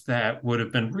things that would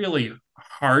have been really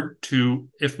hard to,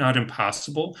 if not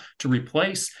impossible, to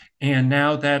replace. And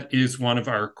now that is one of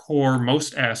our core,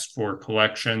 most asked for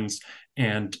collections.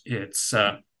 And it's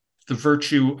the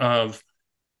virtue of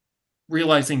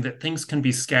realizing that things can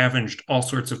be scavenged all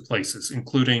sorts of places,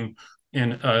 including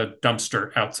in a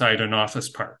dumpster outside an office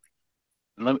park.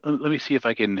 Let me see if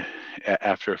I can,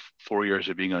 after 4 years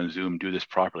of being on Zoom, do this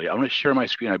properly. I want to share my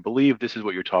screen. I believe this is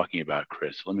what you're talking about,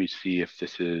 Chris. Let me see if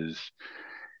this is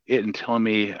it and tell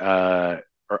me,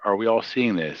 are we all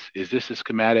seeing this? Is this a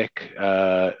schematic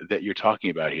that you're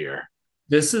talking about here?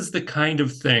 This is the kind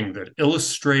of thing that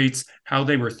illustrates how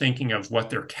they were thinking of what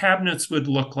their cabinets would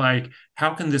look like.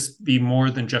 How can this be more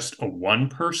than just a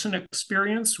one-person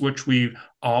experience, which we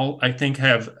all, I think,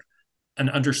 have an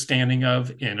understanding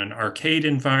of in an arcade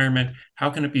environment?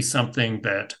 How can it be something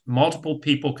that multiple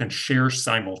people can share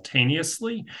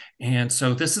simultaneously? And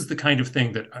so this is the kind of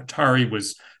thing that Atari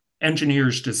was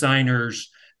engineers,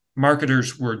 designers,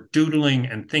 marketers were doodling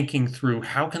and thinking through,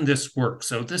 how can this work?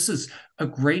 So this is a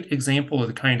great example of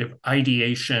the kind of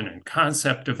ideation and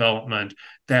concept development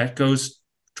that goes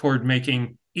toward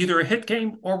making either a hit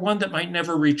game or one that might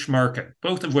never reach market,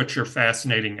 both of which are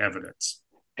fascinating evidence.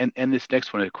 And this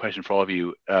next one is a question for all of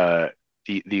you.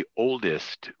 The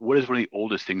oldest, what is one of the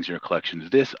oldest things in your collection?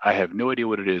 This, I have no idea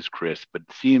what it is, Chris, but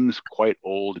it seems quite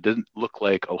old. It doesn't look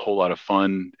like a whole lot of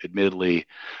fun, admittedly,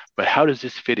 but how does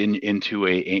this fit into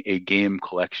a game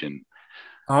collection?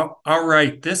 All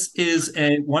right. This is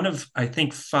one of, I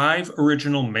think, 5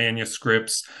 original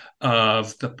manuscripts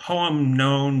of the poem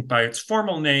known by its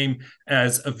formal name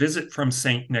as A Visit from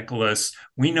St. Nicholas.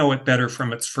 We know it better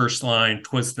from its first line: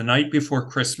 "'Twas the night before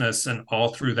Christmas, and all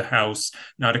through the house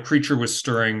not a creature was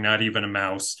stirring, not even a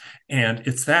mouse." And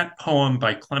it's that poem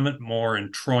by Clement Moore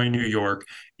in Troy, New York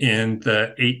in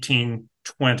the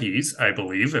 1820s, I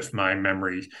believe, if my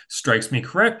memory strikes me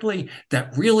correctly,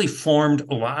 that really formed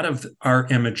a lot of our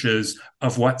images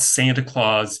of what Santa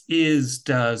Claus is,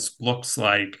 does, looks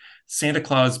like. Santa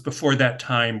Claus before that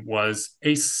time was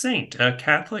a saint, a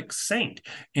Catholic saint.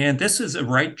 And this is a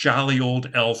right jolly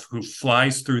old elf who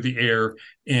flies through the air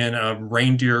in a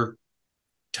reindeer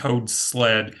toad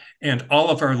sled. And all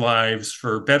of our lives,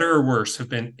 for better or worse, have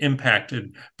been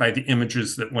impacted by the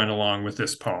images that went along with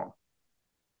this poem.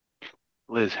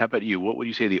 Liz, how about you? What would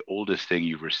you say the oldest thing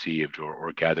you've received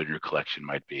or gathered in your collection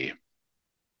might be?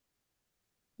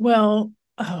 Well,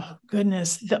 oh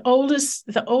goodness, the oldest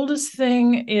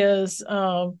thing is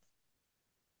what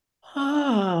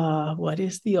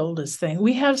is the oldest thing?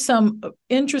 We have some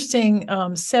interesting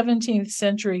 17th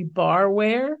century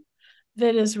barware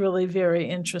that is really very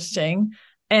interesting,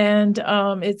 and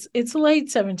it's late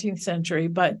 17th century,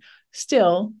 but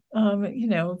still,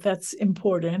 that's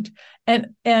important.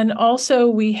 And also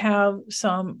we have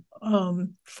some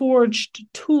forged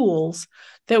tools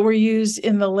that were used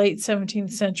in the late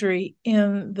 17th century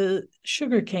in the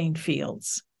sugarcane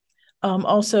fields.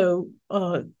 Also,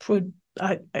 I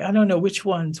don't know which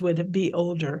ones would be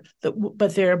older,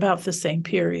 but they're about the same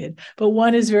period. But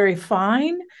one is very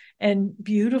fine, and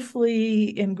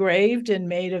beautifully engraved and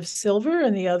made of silver,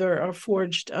 and the other are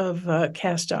forged of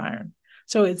cast iron.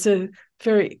 So it's a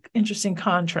very interesting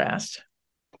contrast.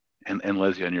 And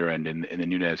Leslie, on your end, in the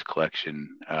Nunez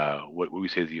collection, what would we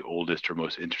say is the oldest or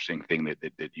most interesting thing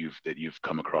that you've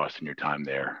come across in your time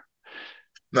there?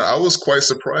 Now, I was quite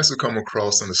surprised to come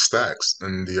across in the stacks,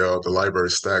 in the library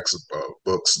stacks of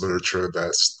books, literature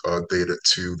that's dated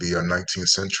to the 19th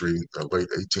century, late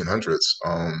 1800s.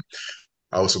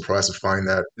 I was surprised to find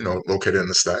that, located in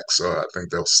the stacks. I think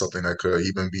that was something that could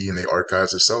even be in the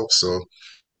archives itself. So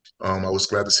I was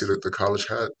glad to see that the college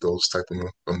had those type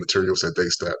of materials that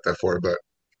dates that far back.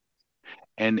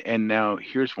 And now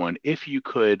here's one. If you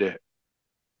could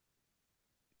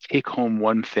take home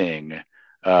one thing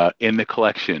in the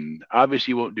collection,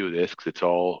 obviously you won't do this because it's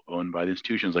all owned by the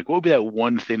institutions. Like, what would be that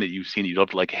one thing that you've seen that you'd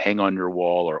love to like hang on your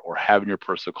wall or have in your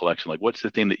personal collection? Like, what's the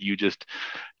thing that you just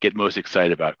get most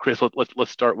excited about? Chris,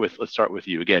 let's start with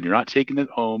you. Again, you're not taking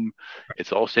it home.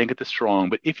 It's all staying at the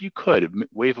Strong. But if you could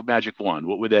wave a magic wand,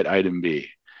 what would that item be?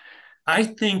 I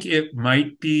think it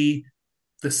might be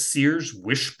the Sears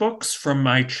wish books from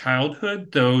my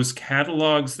childhood, those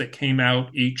catalogs that came out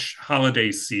each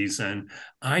holiday season.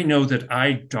 I know that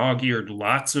I dog-eared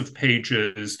lots of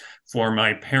pages for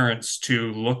my parents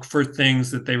to look for things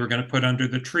that they were going to put under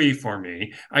the tree for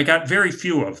me. I got very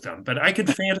few of them, but I could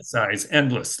fantasize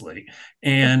endlessly.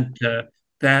 And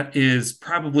that is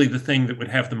probably the thing that would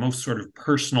have the most sort of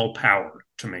personal power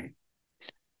to me.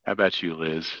 How about you,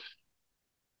 Liz?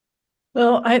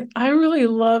 Well, I really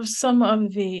love some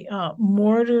of the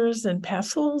mortars and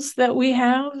pestles that we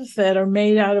have that are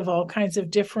made out of all kinds of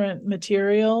different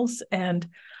materials. And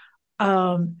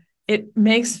it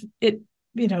makes it,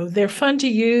 they're fun to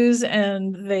use.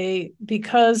 And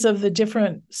because of the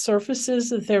different surfaces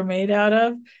that they're made out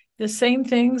of, the same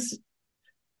things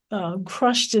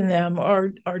crushed in them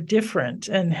are different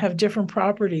and have different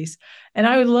properties. And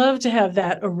I would love to have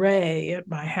that array at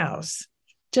my house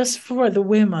just for the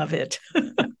whim of it.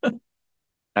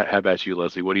 How about you,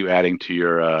 Leslie? What are you adding to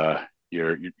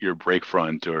your break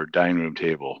front or dining room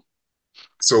table?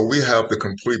 So we have the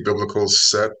complete biblical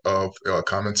set of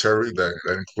commentary that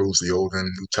includes the Old and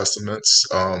New Testaments.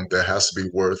 That has to be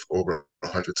worth over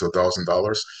 $100 to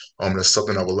 $1,000. That's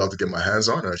something I would love to get my hands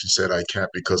on. And as you said, I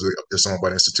can't because it's owned by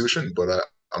an institution, but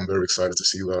I'm very excited to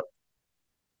see that.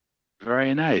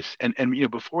 Very nice. And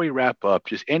before we wrap up,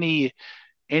 just any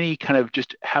kind of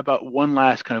just how about one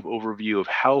last kind of overview of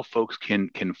how folks can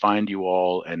find you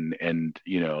all and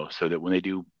so that when they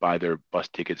do buy their bus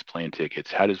tickets, plane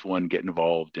tickets, how does one get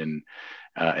involved and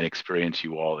experience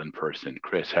you all in person?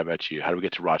 Chris, how about you? How do we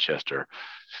get to Rochester?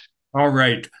 All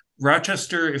right.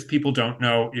 Rochester, if people don't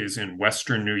know, is in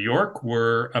Western New York.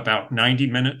 We're about 90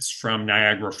 minutes from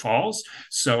Niagara Falls.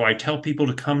 So I tell people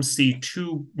to come see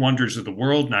two wonders of the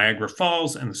world, Niagara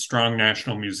Falls and the Strong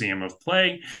National Museum of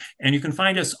Play. And you can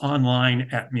find us online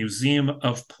at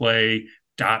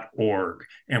museumofplay.org.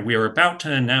 And we are about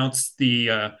to announce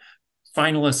the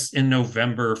finalists in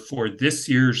November for this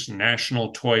year's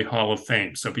National Toy Hall of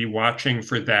Fame. So be watching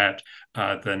for that.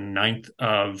 The 9th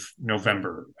of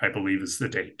November, I believe, is the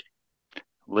date.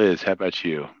 Liz, how about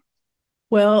you?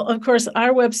 Well, of course, our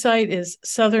website is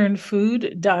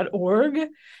southernfood.org.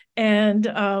 And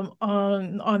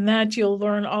on that, you'll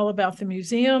learn all about the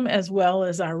museum as well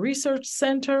as our research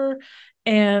center.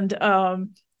 And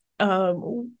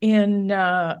in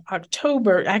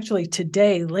October, actually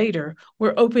today, later,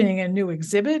 we're opening a new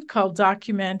exhibit called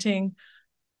Documenting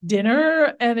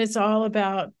Dinner. And it's all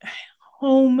about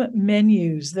home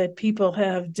menus that people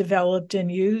have developed and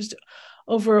used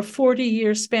over a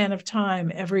 40-year span of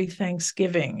time every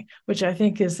Thanksgiving, which I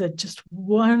think is a just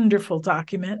wonderful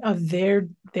document of their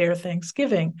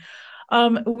Thanksgiving.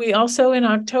 We also in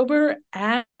October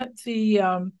at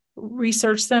the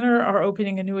Research Center are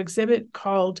opening a new exhibit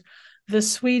called The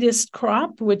Sweetest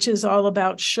Crop, which is all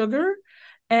about sugar.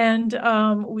 And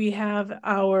we have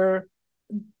our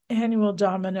annual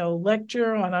Domino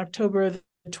lecture on October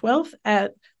 12th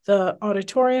at the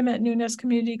auditorium at Nunez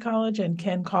Community College, and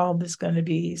Ken Kolb is going to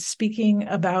be speaking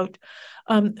about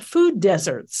food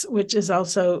deserts, which is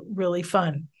also really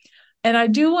fun. And I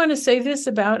do want to say this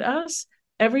about us.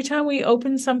 Every time we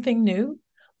open something new,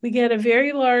 we get a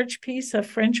very large piece of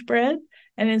French bread,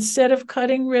 and instead of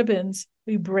cutting ribbons,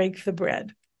 we break the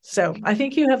bread. So I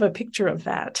think you have a picture of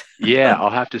that. Yeah,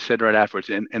 I'll have to send right afterwards.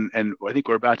 And I think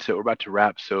we're about to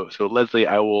wrap. So Leslie,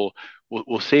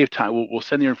 we'll save time. We'll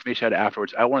send the information out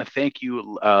afterwards. I want to thank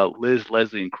you, Liz,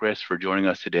 Leslie, and Chris for joining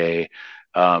us today.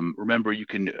 Remember, you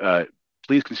can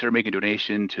please consider making a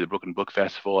donation to the Brooklyn Book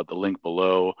Festival at the link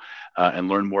below and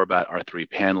learn more about our three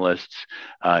panelists.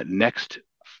 Next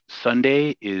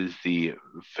Sunday is the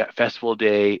festival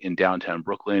day in downtown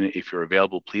Brooklyn. If you're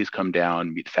available, please come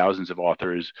down, meet thousands of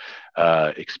authors,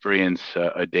 experience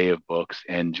a day of books,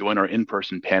 and join our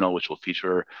in-person panel, which will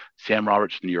feature Sam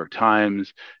Roberts from the New York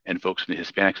Times and folks from the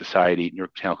Hispanic Society, New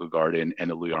York Botanical Garden, and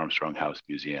the Louis Armstrong House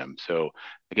Museum. So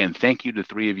again, thank you to the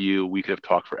three of you. We could have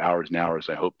talked for hours and hours.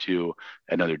 I hope to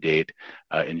at another date.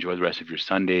 Enjoy the rest of your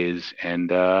Sundays, and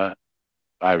bye,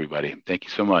 everybody. Thank you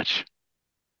so much.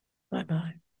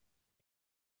 Bye-bye.